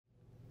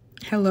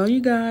Hello you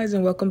guys,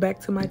 and welcome back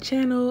to my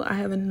channel. I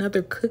have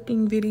another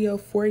cooking video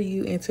for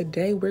you, and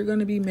today we're going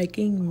to be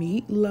making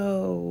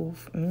meatloaf.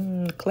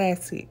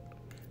 Classic.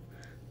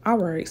 All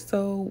right,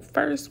 so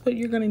first what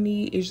you're going to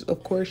need is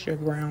of course your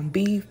ground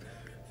beef.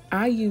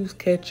 I use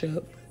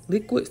ketchup,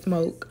 liquid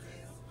smoke,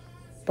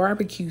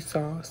 barbecue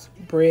sauce,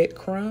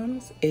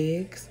 breadcrumbs,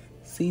 eggs,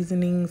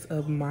 seasonings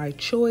of my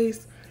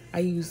choice. I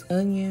use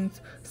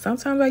onions.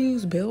 Sometimes I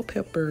use bell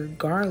pepper,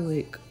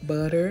 garlic,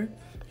 butter.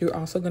 You're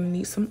also going to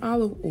need some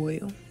olive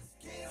oil.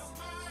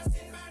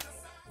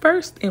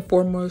 First and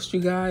foremost, you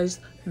guys,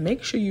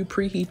 make sure you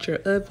preheat your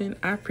oven.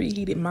 I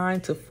preheated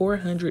mine to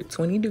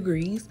 420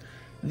 degrees.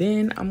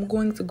 Then I'm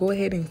going to go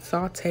ahead and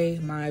saute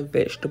my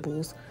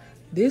vegetables.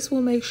 This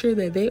will make sure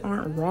that they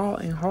aren't raw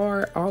and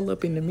hard all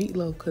up in the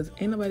meatloaf, because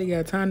ain't nobody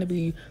got time to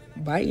be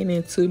biting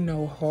into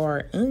no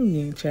hard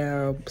onion,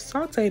 child.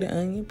 Saute the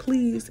onion,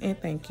 please, and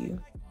thank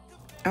you.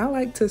 I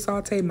like to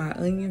saute my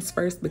onions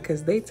first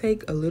because they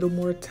take a little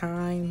more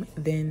time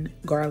than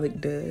garlic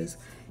does.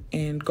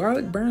 And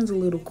garlic burns a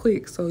little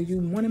quick, so you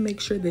want to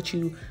make sure that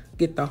you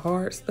get the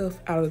hard stuff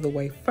out of the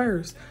way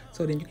first,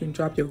 so then you can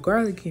drop your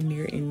garlic in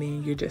there and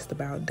then you're just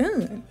about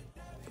done.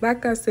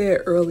 Like I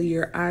said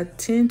earlier, I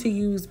tend to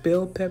use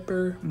bell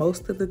pepper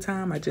most of the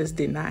time. I just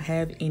did not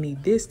have any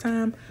this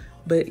time.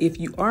 But if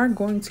you are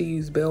going to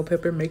use bell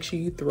pepper, make sure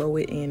you throw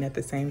it in at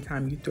the same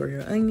time you throw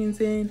your onions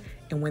in.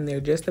 And when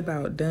they're just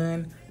about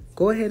done,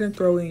 go ahead and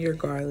throw in your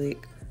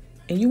garlic.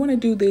 And you want to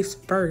do this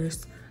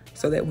first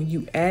so that when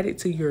you add it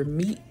to your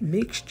meat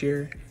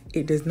mixture,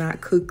 it does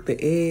not cook the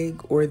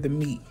egg or the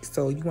meat.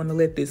 So you want to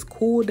let this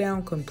cool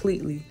down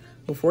completely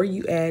before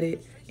you add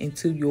it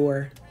into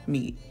your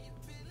meat.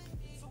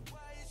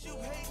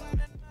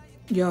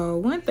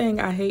 Y'all, one thing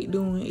I hate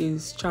doing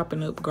is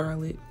chopping up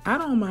garlic. I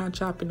don't mind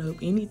chopping up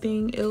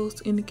anything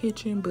else in the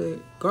kitchen, but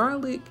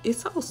garlic,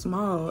 it's so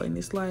small and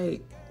it's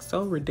like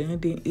so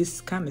redundant.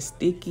 It's kind of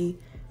sticky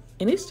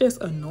and it's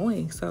just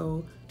annoying.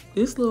 So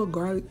this little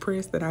garlic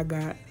press that I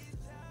got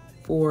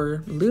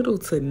for little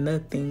to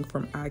nothing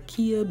from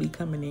IKEA be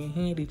coming in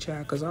handy,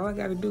 child, because all I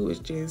got to do is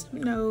just,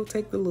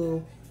 take the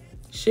little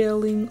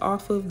shelling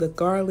off of the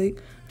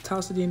garlic,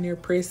 toss it in there,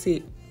 press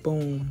it,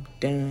 boom,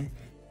 done.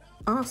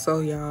 Also,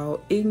 y'all,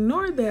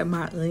 ignore that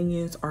my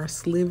onions are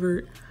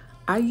slivered.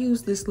 I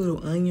use this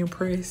little onion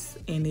press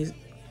and it's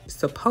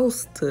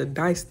supposed to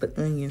dice the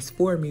onions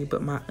for me,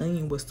 but my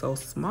onion was so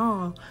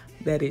small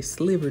that it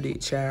slivered it,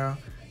 child.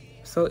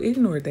 So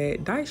ignore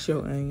that. Dice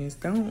your onions.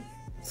 Don't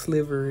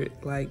sliver it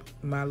like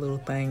my little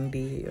thing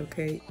did,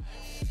 okay?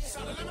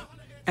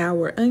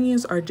 Our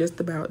onions are just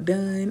about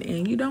done,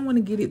 and you don't want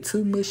to get it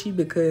too mushy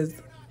because,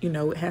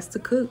 it has to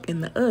cook in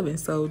the oven.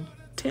 So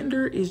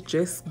tender is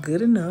just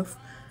good enough.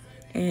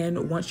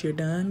 And once you're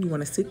done, you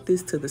want to sit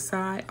this to the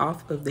side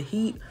off of the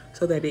heat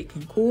so that it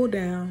can cool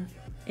down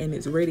and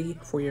it's ready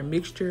for your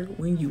mixture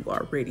when you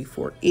are ready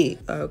for it,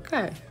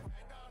 okay?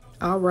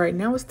 All right,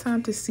 now it's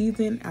time to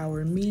season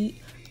our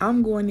meat.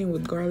 I'm going in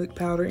with garlic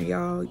powder, and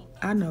y'all,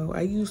 I know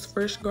I use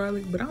fresh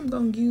garlic, but I'm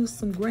gonna use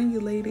some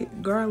granulated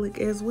garlic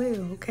as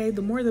well, okay?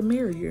 The more the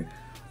merrier.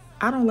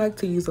 I don't like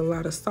to use a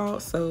lot of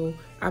salt, so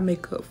I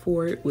make up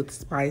for it with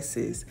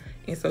spices.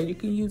 And so you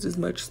can use as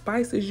much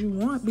spice as you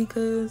want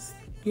because,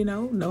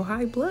 no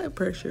high blood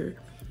pressure.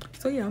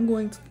 So yeah, I'm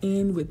going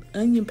in with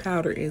onion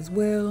powder as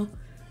well,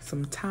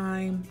 some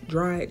thyme,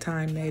 dried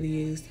thyme that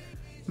is,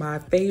 my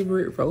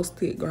favorite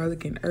roasted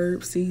garlic and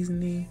herb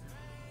seasoning,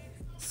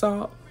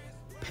 salt,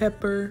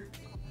 pepper.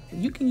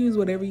 You can use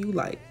whatever you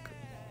like.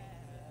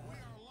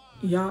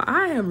 Y'all,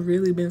 I have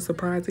really been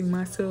surprising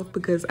myself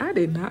because I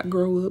did not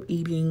grow up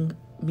eating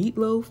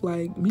meatloaf.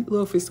 Like,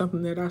 meatloaf is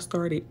something that I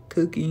started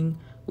cooking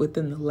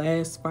within the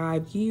last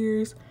 5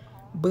 years,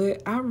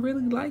 but I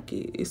really like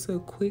it. It's a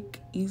quick,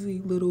 easy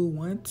little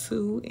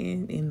 1-2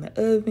 in the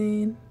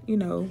oven.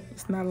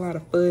 It's not a lot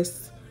of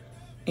fuss,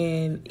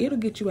 and it'll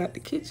get you out the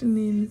kitchen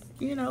in,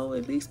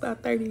 at least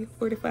about 30 to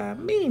 45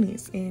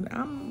 minutes.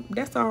 And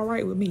that's all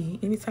right with me.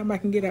 Anytime I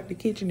can get out the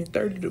kitchen in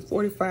 30 to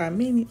 45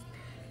 minutes,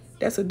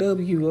 that's a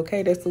W,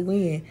 okay? That's a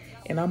win.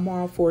 And I'm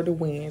all for the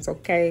wins,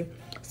 okay?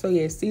 So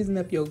yeah, season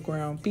up your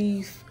ground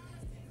beef.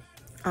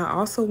 I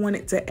also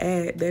wanted to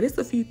add that it's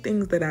a few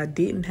things that I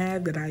didn't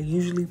have that I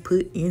usually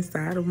put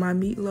inside of my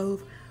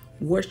meatloaf.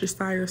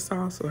 Worcestershire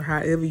sauce, or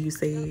however you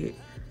say it.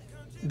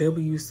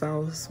 W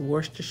sauce,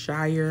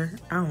 Worcestershire.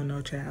 I don't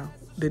know, child.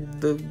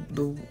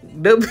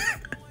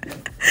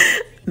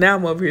 Now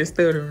I'm over here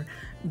stuttering.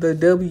 The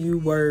W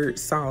word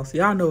sauce.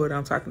 Y'all know what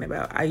I'm talking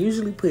about. I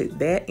usually put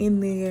that in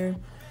there.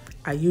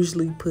 I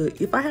usually put,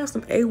 if I have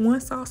some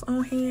A1 sauce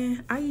on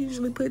hand, I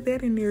usually put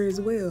that in there as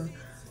well.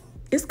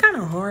 It's kind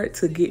of hard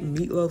to get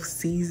meatloaf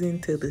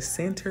seasoned to the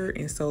center,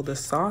 and so the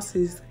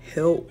sauces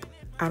help.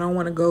 I don't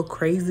want to go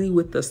crazy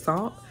with the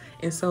salt,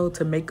 and so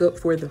to make up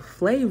for the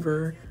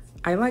flavor,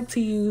 I like to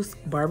use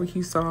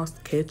barbecue sauce,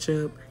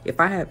 ketchup. If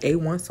I have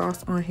A1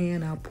 sauce on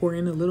hand, I'll pour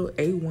in a little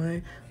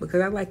A1 because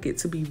I like it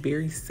to be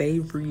very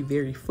savory,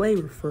 very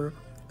flavorful.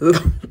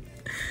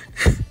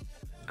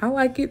 I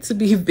like it to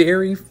be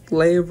very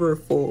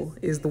flavorful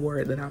is the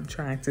word that I'm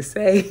trying to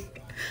say.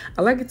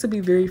 I like it to be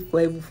very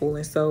flavorful,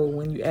 and so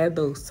when you add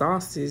those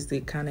sauces,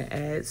 it kind of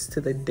adds to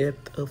the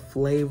depth of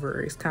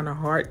flavor. It's kind of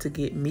hard to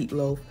get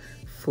meatloaf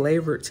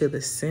flavored to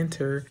the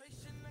center.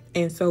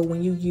 And so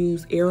when you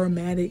use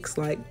aromatics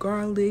like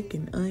garlic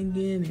and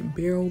onion and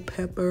bell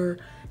pepper,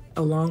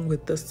 along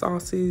with the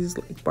sauces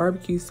like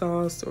barbecue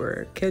sauce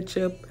or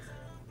ketchup,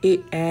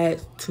 it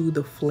adds to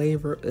the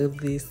flavor of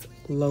this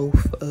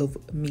loaf of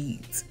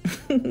meat.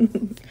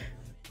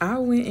 I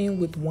went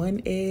in with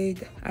 1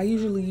 egg. I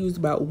usually use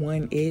about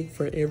 1 egg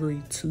for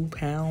every 2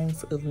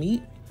 pounds of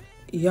meat.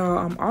 Y'all,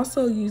 I'm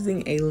also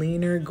using a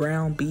leaner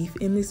ground beef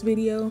in this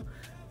video.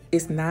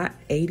 It's not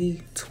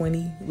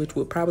 80-20, which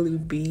would probably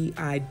be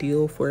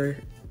ideal for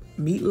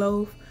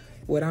meatloaf.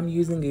 What I'm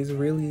using is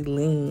really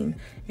lean,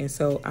 and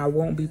so I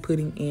won't be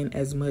putting in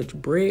as much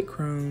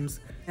breadcrumbs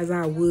as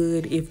I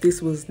would if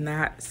this was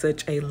not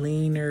such a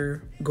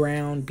leaner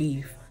ground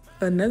beef.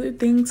 Another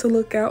thing to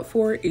look out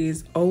for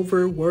is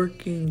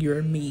overworking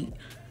your meat.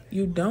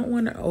 You don't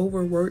want to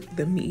overwork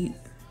the meat.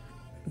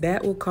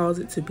 That will cause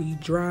it to be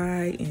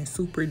dry and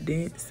super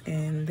dense,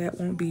 and that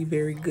won't be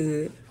very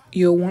good.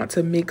 You'll want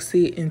to mix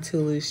it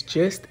until it's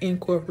just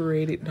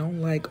incorporated.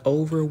 Don't like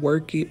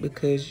overwork it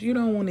because you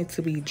don't want it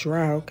to be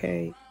dry,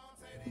 okay?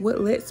 What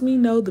lets me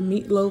know the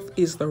meatloaf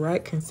is the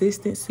right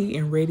consistency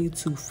and ready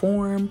to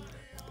form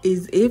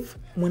is if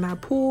when I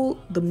pull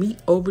the meat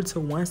over to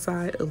one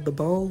side of the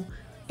bowl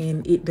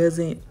and it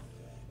doesn't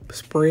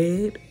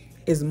spread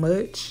as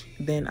much,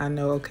 then I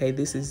know, okay,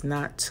 this is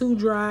not too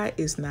dry,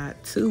 it's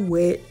not too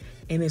wet,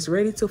 and it's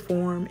ready to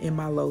form in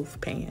my loaf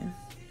pan.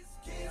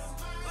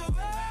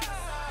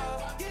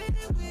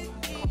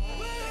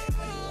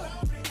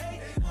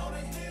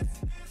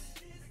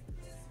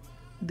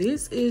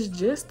 This is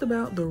just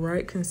about the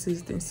right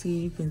consistency.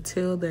 You can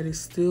tell that it's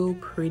still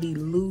pretty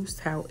loose.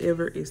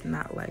 However, it's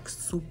not like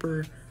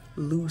super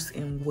loose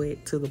and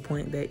wet to the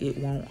point that it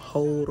won't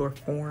hold or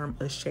form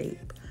a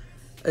shape.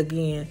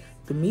 Again,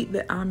 the meat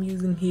that I'm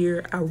using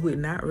here, I would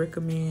not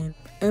recommend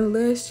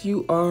unless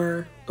you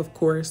are, of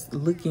course,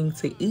 looking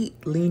to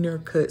eat leaner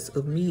cuts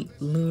of meat,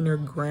 leaner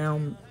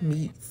ground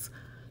meats.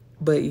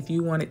 But if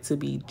you want it to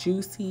be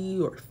juicy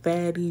or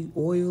fatty,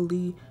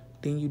 oily,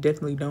 then you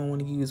definitely don't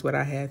want to use what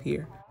I have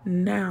here.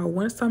 Now,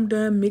 once I'm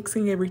done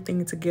mixing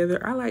everything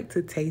together, I like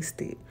to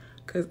taste it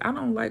because I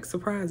don't like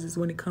surprises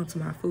when it comes to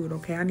my food,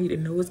 okay? I need to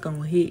know it's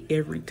gonna hit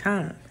every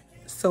time.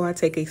 So I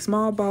take a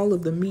small ball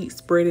of the meat,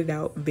 spread it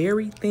out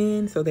very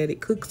thin so that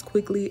it cooks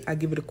quickly. I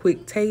give it a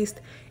quick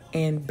taste,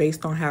 and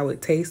based on how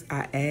it tastes,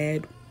 I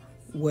add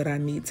what I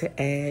need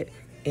to add.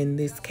 In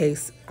this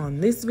case,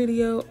 on this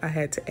video, I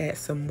had to add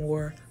some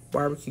more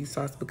barbecue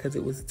sauce because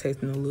it was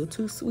tasting a little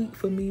too sweet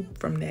for me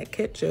from that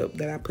ketchup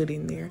that I put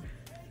in there.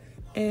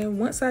 And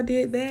once I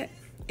did that,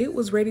 it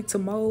was ready to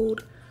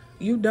mold.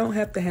 You don't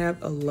have to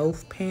have a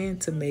loaf pan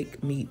to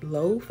make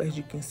meatloaf. As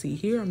you can see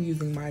here, I'm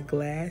using my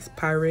glass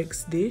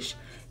Pyrex dish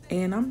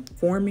and I'm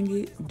forming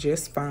it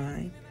just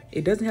fine.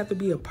 It doesn't have to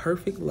be a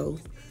perfect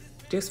loaf.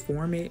 Just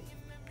form it,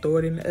 throw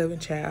it in the oven,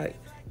 child.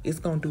 It's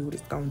gonna do what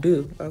it's gonna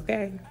do,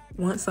 okay?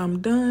 Once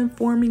I'm done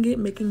forming it,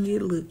 making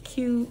it look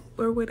cute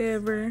or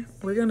whatever,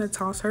 we're gonna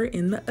toss her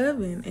in the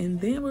oven, and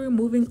then we're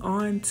moving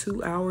on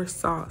to our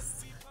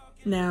sauce.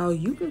 Now,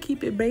 you can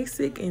keep it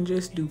basic and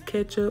just do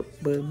ketchup,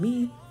 but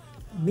me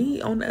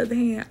on the other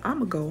hand,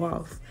 I'ma go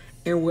off.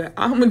 And what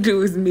I'ma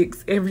do is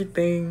mix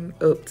everything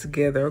up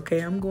together, okay?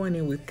 I'm going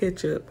in with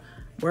ketchup,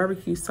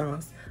 barbecue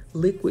sauce,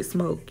 liquid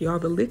smoke. Y'all,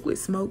 the liquid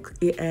smoke,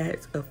 it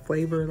adds a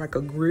flavor, like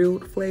a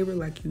grilled flavor,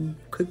 like you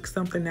cook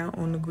something out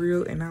on the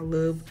grill, and I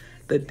love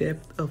the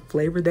depth of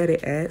flavor that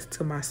it adds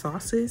to my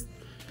sauces.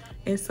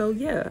 And so,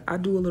 yeah, I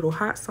do a little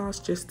hot sauce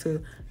just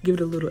to give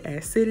it a little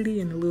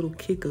acidity and a little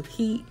kick of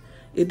heat.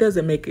 It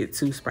doesn't make it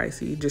too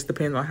spicy. It just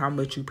depends on how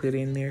much you put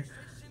in there.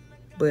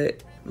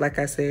 But like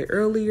I said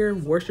earlier,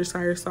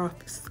 Worcestershire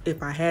sauce,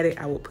 if I had it,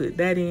 I would put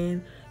that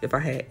in. If I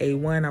had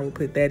A1, I would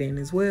put that in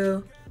as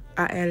well.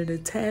 I added a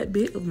tad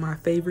bit of my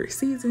favorite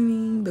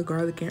seasoning, the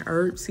garlic and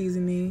herb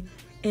seasoning,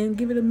 and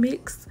give it a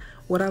mix.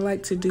 What I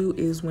like to do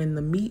is when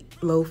the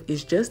meatloaf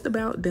is just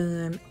about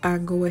done, I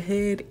go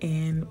ahead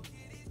and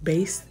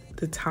baste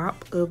the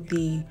top of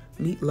the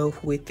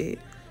meatloaf with it.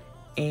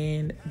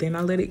 And then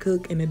I let it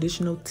cook an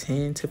additional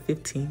 10 to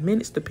 15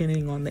 minutes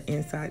depending on the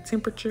inside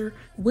temperature,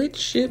 which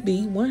should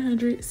be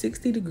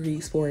 160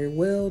 degrees for a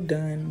well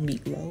done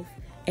meatloaf.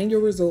 And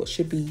your result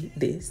should be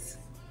this.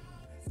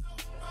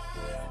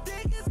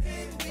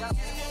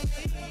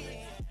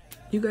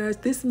 You guys,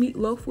 this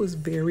meatloaf was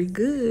very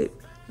good.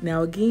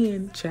 Now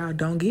again, child,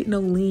 don't get no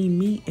lean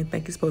meat and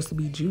think it's supposed to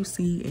be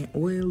juicy and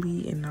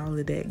oily and all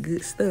of that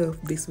good stuff.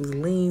 This was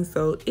lean,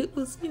 so it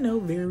was, you know,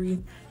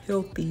 very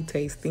healthy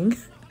tasting.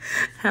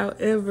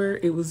 However,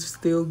 it was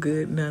still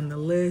good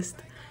nonetheless.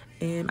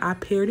 And I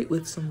paired it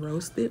with some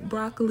roasted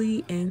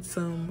broccoli and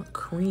some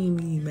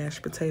creamy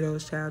mashed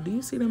potatoes, child. Do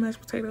you see the mashed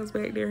potatoes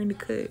back there in the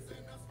cut?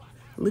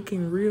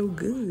 Looking real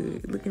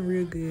good, looking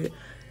real good.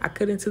 I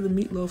cut into the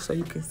meatloaf so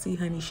you can see,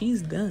 honey,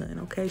 she's done,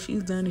 okay?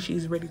 She's done and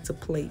she's ready to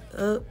plate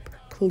up.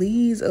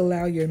 Please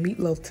allow your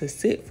meatloaf to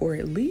sit for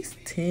at least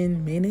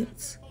 10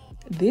 minutes.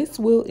 This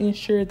will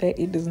ensure that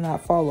it does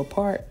not fall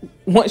apart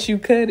once you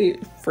cut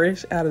it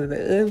fresh out of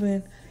the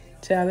oven.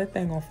 Child, that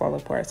thing gonna fall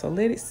apart. So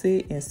let it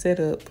sit and set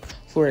up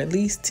for at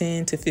least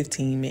 10 to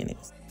 15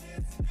 minutes.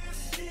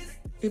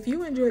 If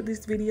you enjoyed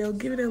this video,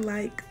 give it a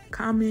like,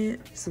 comment,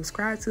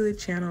 subscribe to the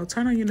channel,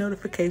 turn on your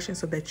notifications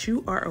so that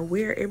you are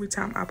aware every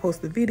time I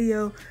post a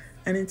video.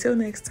 And until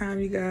next time,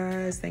 you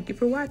guys, thank you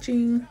for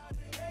watching.